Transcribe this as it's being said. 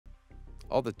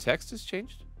all the text has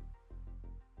changed?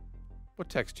 What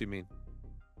text do you mean?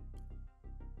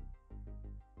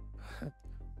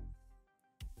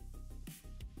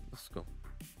 Let's go.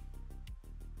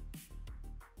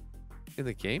 In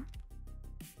the game?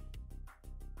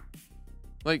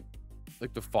 Like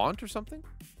the font or something?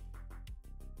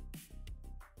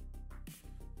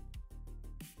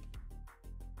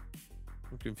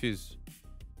 I'm confused.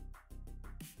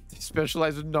 They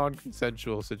specialize in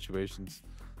non-consensual situations.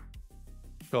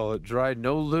 Call it dry,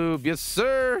 no lube. Yes,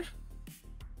 sir.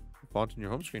 Font on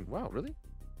your home screen. Wow, really?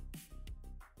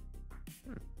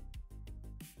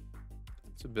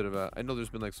 It's a bit of a... I know there's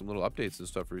been like some little updates and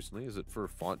stuff recently. Is it for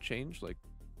font change? Like,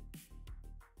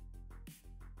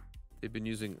 they've been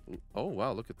using... Oh,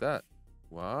 wow, look at that.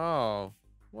 Wow.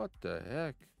 What the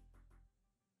heck?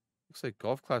 Looks like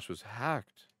Golf Clash was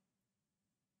hacked.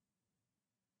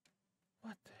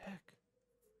 What the heck?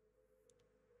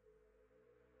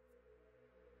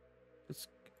 It's...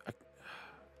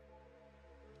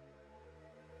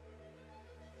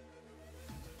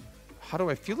 How do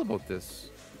I feel about this?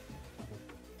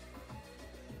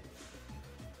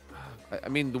 I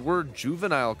mean, the word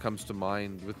juvenile comes to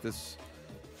mind with this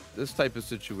type of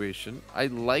situation. I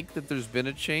like that there's been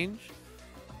a change.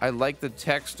 I like the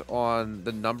text on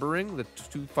the numbering. The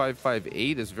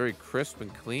 2558 is very crisp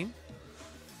and clean.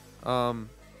 My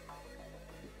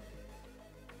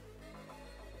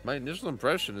initial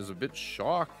impression is a bit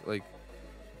shocked. Like,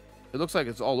 it looks like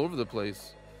it's all over the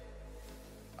place.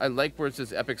 I like where it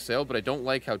says epic sale, but I don't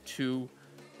like how 2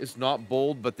 is not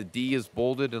bold, but the D is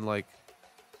bolded and like...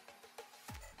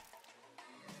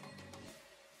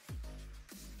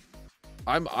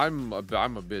 I'm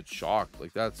a bit shocked.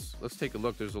 Like, that's... Let's take a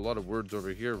look. There's a lot of words over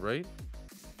here, right?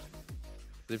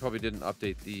 They probably didn't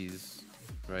update these,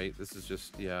 right? This is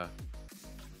just... Yeah.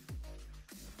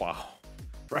 Wow.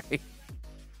 Right?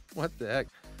 What the heck?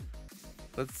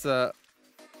 Let's... Okay,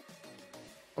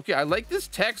 I like this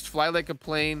text. Fly like a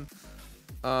plane.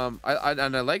 And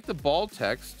I like the ball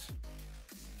text.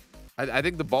 I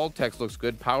think the ball text looks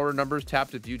good. Power numbers,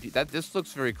 tap to view. This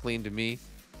looks very clean to me.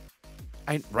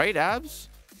 Right, abs?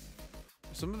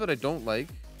 Some of it I don't like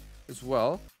as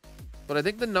well. But I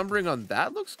think the numbering on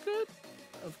that looks good.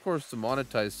 Of course, the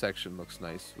monetized section looks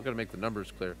nice. We gotta make the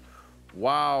numbers clear.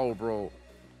 Wow, bro.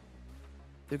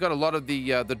 They've got a lot of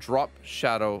the drop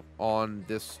shadow on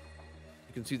this.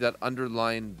 You can see that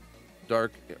underlined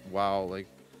dark. Wow, like...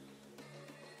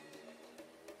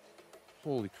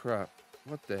 Holy crap.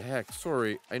 What the heck?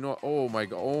 Sorry. I know... Oh my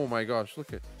gosh,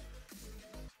 look at...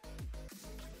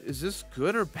 Is this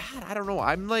good or bad? I don't know.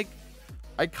 I'm like...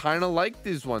 I kind of like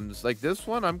these ones. Like this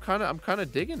one, I'm kind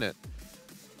of digging it.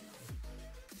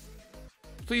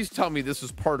 Please tell me this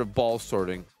is part of ball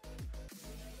sorting.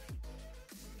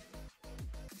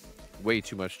 Way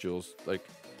too much, Jules. Like...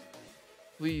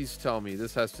 Please tell me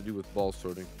this has to do with ball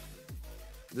sorting.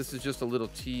 This is just a little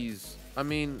tease. I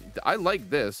mean, I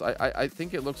like this. I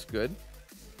think it looks good.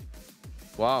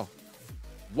 Wow.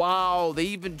 Wow, they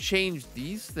even changed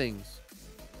these things.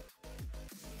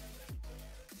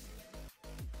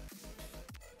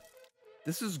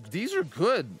 These are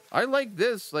good. I like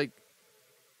this. Like,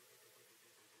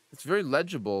 it's very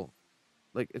legible.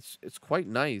 Like, it's quite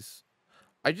nice.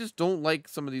 I just don't like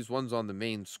some of these ones on the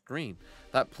main screen.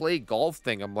 That play golf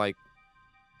thing, I'm like,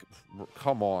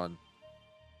 come on.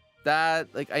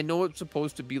 That, like, I know it's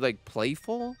supposed to be, like,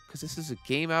 playful, because this is a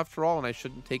game after all, and I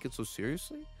shouldn't take it so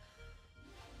seriously.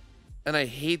 And I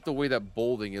hate the way that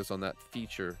bolding is on that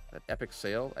feature, that epic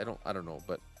sale. I don't know,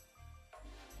 but...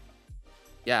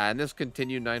 Yeah, and this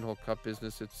continued 9-hole cup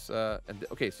business, it's,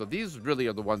 okay, so these really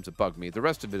are the ones that bug me. The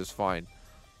rest of it is fine.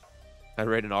 I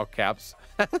write in all caps.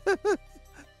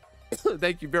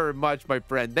 Thank you very much, my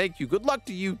friend. Thank you. Good luck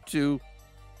to you, too.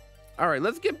 All right,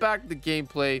 let's get back to the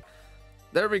gameplay.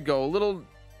 There we go. A little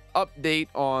update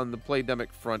on the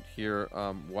Playdemic front here.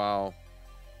 Wow.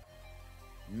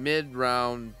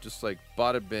 Mid-round, just like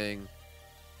bada bing.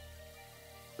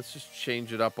 Let's just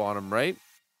change it up on him, right?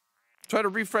 Try to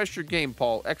refresh your game,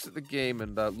 Paul. Exit the game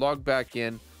and log back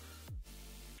in.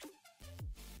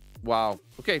 Wow.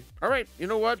 Okay. All right. You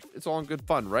know what? It's all in good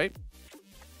fun, right?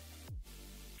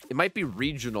 It might be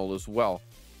regional as well.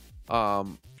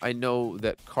 I know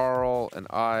that Carl and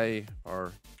I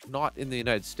are not in the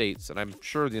United States, and I'm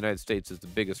sure the United States is the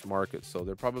biggest market, so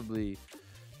they're probably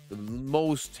the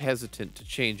most hesitant to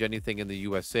change anything in the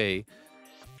USA,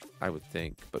 I would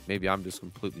think. But maybe I'm just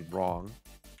completely wrong.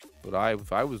 But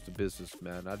if I was the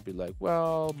businessman, I'd be like,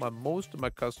 well, most of my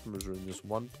customers are in this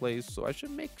one place, so I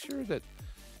should make sure that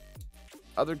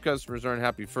other customers aren't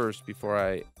happy first before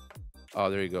I... Oh,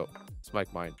 there you go. It's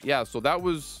Mike Mind. Yeah, so that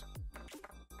was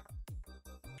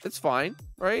It's fine,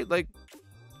 right? Like,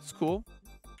 it's cool.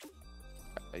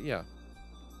 Yeah.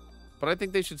 But I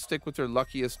think they should stick with their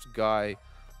luckiest guy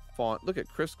font. Look at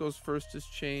Crisco's first is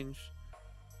changed.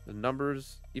 The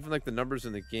numbers, even like the numbers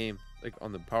in the game, like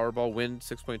on the Powerball win,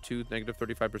 6.2, negative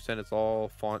 35%. It's all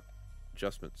font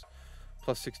adjustments.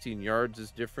 Plus 16 yards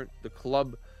is different. The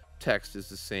club text is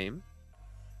the same.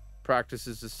 Practice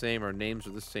is the same. Our names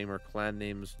are the same. Our clan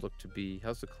names look to be...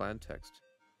 How's the clan text?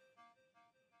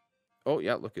 Oh,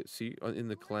 yeah, look at... See, in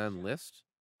the clan list.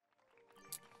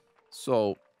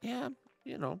 So, yeah,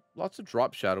 you know, lots of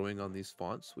drop shadowing on these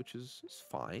fonts, which is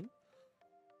fine.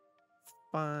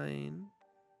 Fine.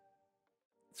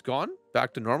 It's gone?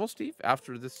 Back to normal, Steve?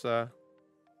 After this,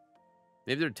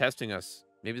 maybe they're testing us.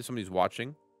 Maybe somebody's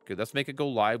watching. Okay, let's make it go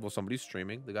live while somebody's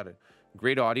streaming. They got a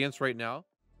great audience right now.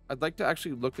 I'd like to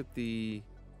actually look at the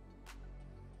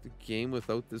game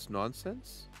without this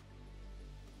nonsense.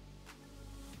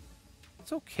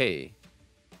 It's okay.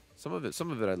 Some of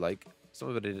it I like. Some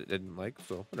of it I didn't like,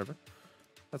 so whatever.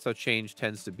 That's how change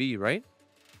tends to be, right?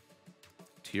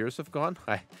 Tears have gone.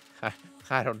 I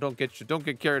don't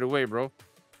get carried away, bro.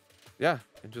 Yeah,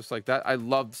 and just like that, I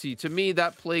love. See, to me,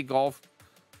 that play golf.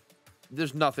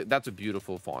 There's nothing. That's a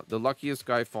beautiful font. The luckiest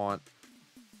guy font.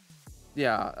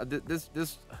 Yeah, this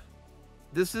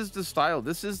is the style.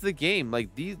 This is the game.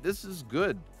 Like this is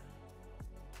good.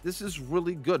 This is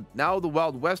really good. Now the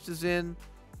Wild West is in,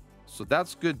 so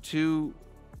that's good too.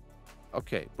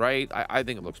 Okay, right? I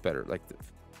think it looks better. Like,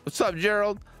 what's up,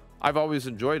 Gerald? I've always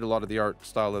enjoyed a lot of the art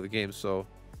style of the game, so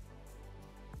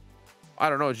I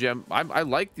don't know, Jim. I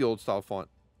like the old style font.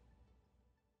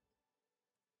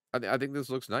 I think this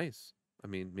looks nice. I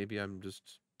mean, maybe I'm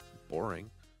just boring.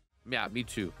 Yeah, me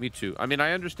too. Me too. I mean,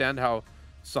 I understand how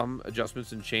some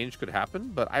adjustments and change could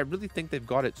happen, but I really think they've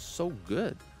got it so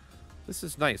good. This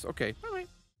is nice. Okay, all right.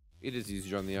 It is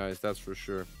easier on the eyes, that's for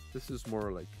sure. This is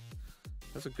more like,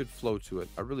 there's a good flow to it.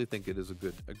 I really think it is a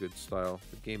good style.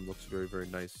 The game looks very, very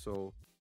nice. So